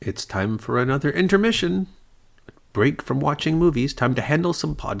It's time for another intermission. Break from watching movies. Time to handle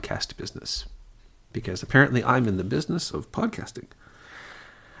some podcast business. Because apparently I'm in the business of podcasting.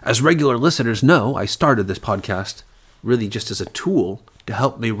 As regular listeners know, I started this podcast really just as a tool to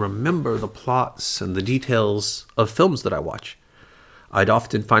help me remember the plots and the details of films that I watch. I'd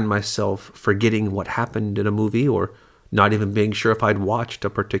often find myself forgetting what happened in a movie or not even being sure if I'd watched a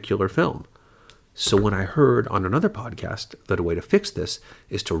particular film. So when I heard on another podcast that a way to fix this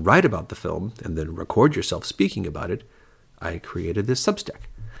is to write about the film and then record yourself speaking about it, I created this Substack.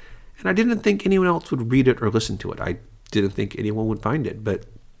 And I didn't think anyone else would read it or listen to it. I didn't think anyone would find it. But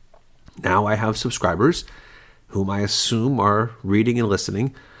now I have subscribers whom I assume are reading and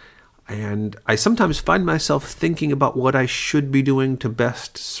listening. And I sometimes find myself thinking about what I should be doing to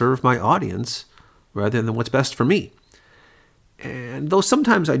best serve my audience rather than what's best for me. And though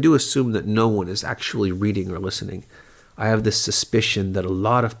sometimes I do assume that no one is actually reading or listening, I have this suspicion that a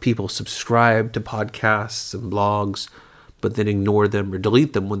lot of people subscribe to podcasts and blogs, but then ignore them or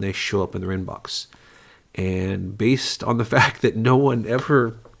delete them when they show up in their inbox. And based on the fact that no one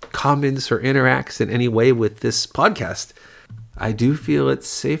ever comments or interacts in any way with this podcast, I do feel it's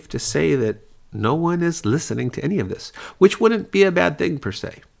safe to say that no one is listening to any of this, which wouldn't be a bad thing per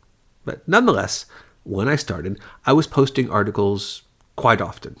se. But nonetheless, when I started, I was posting articles quite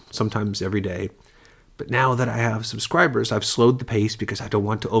often, sometimes every day. But now that I have subscribers, I've slowed the pace because I don't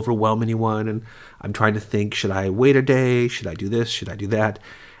want to overwhelm anyone. And I'm trying to think, should I wait a day? Should I do this? Should I do that?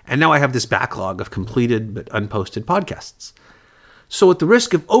 And now I have this backlog of completed but unposted podcasts. So at the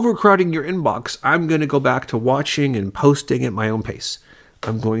risk of overcrowding your inbox, I'm going to go back to watching and posting at my own pace.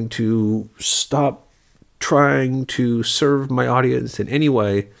 I'm going to stop trying to serve my audience in any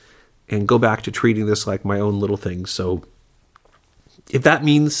way and go back to treating this like my own little thing. So if that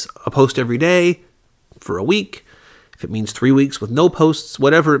means a post every day for a week, if it means 3 weeks with no posts,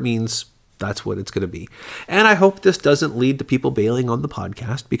 whatever it means, that's what it's going to be. And I hope this doesn't lead to people bailing on the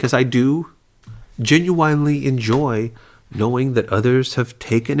podcast, because I do genuinely enjoy knowing that others have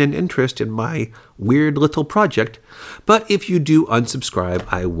taken an interest in my weird little project. But if you do unsubscribe,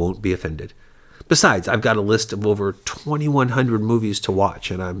 I won't be offended. Besides, I've got a list of over 2,100 movies to watch,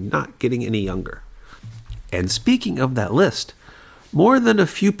 and I'm not getting any younger. And speaking of that list, more than a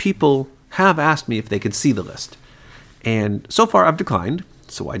few people have asked me if they could see the list. And so far I've declined,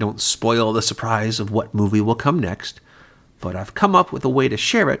 so I don't spoil the surprise of what movie will come next, but I've come up with a way to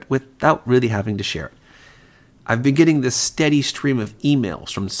share it without really having to share it. I've been getting this steady stream of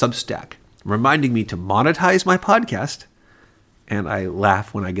emails from Substack reminding me to monetize my podcast. And I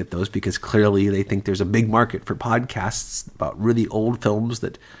laugh when I get those because clearly they think there's a big market for podcasts about really old films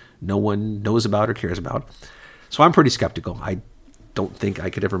that no one knows about or cares about. So I'm pretty skeptical. I don't think I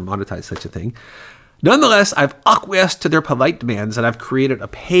could ever monetize such a thing. Nonetheless, I've acquiesced to their polite demands and I've created a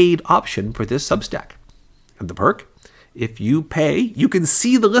paid option for this Substack. And the perk? If you pay, you can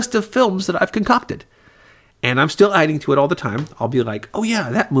see the list of films that I've concocted. And I'm still adding to it all the time. I'll be like, oh yeah,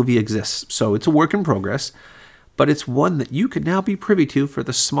 that movie exists. So it's a work in progress. But it's one that you can now be privy to for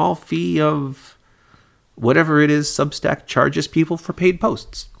the small fee of whatever it is Substack charges people for paid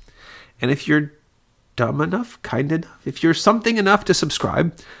posts. And if you're dumb enough, kind enough, if you're something enough to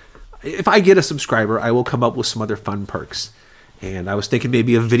subscribe, if I get a subscriber, I will come up with some other fun perks. And I was thinking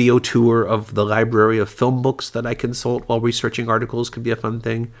maybe a video tour of the library of film books that I consult while researching articles could be a fun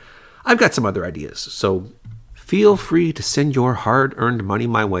thing. I've got some other ideas, so feel free to send your hard-earned money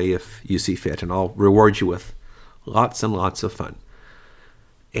my way if you see fit, and I'll reward you with lots and lots of fun.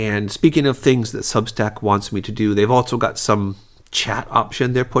 And speaking of things that Substack wants me to do, they've also got some chat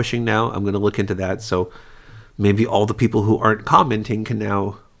option they're pushing now. I'm going to look into that. So maybe all the people who aren't commenting can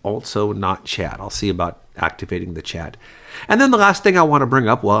now also not chat. I'll see about activating the chat. And then the last thing I want to bring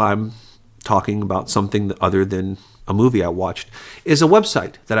up while I'm talking about something other than a movie I watched is a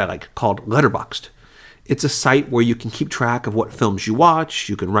website that I like called Letterboxd. It's a site where you can keep track of what films you watch.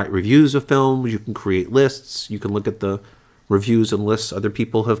 You can write reviews of films. You can create lists. You can look at the reviews and lists other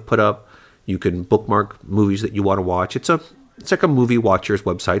people have put up. You can bookmark movies that you want to watch. It's like a movie watcher's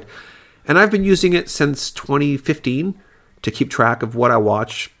website. And I've been using it since 2015 to keep track of what I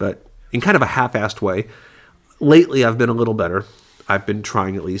watch, but in kind of a half-assed way. Lately, I've been a little better. I've been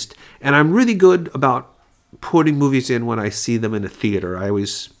trying at least. And I'm really good about putting movies in when I see them in a theater. I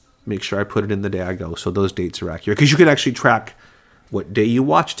always make sure I put it in the day I go, so those dates are accurate. Because you can actually track what day you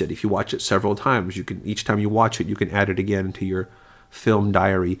watched it. If you watch it several times, you can each time you watch it, you can add it again to your film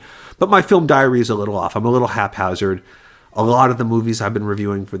diary. But my film diary is a little off. I'm a little haphazard. A lot of the movies I've been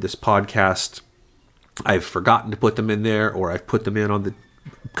reviewing for this podcast, I've forgotten to put them in there, or I've put them in on the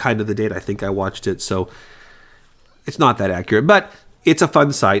kind of the date I think I watched it. So it's not that accurate. But it's a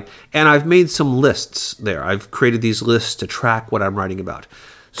fun site, and I've made some lists there. I've created these lists to track what I'm writing about.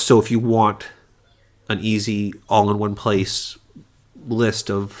 So if you want an easy, all-in-one place list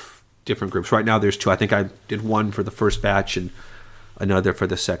of different groups. Right now there's 2. I think I did one for the first batch and another for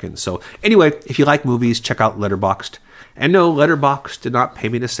the second. So anyway, if you like movies, check out Letterboxd. And no, Letterboxd did not pay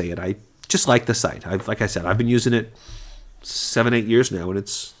me to say it. I just like the site. Like I said, I've been using it 7-8 years now, and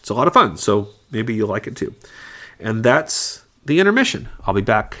it's a lot of fun. So maybe you'll like it too. And that's the intermission. I'll be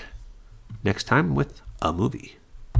back next time with a movie.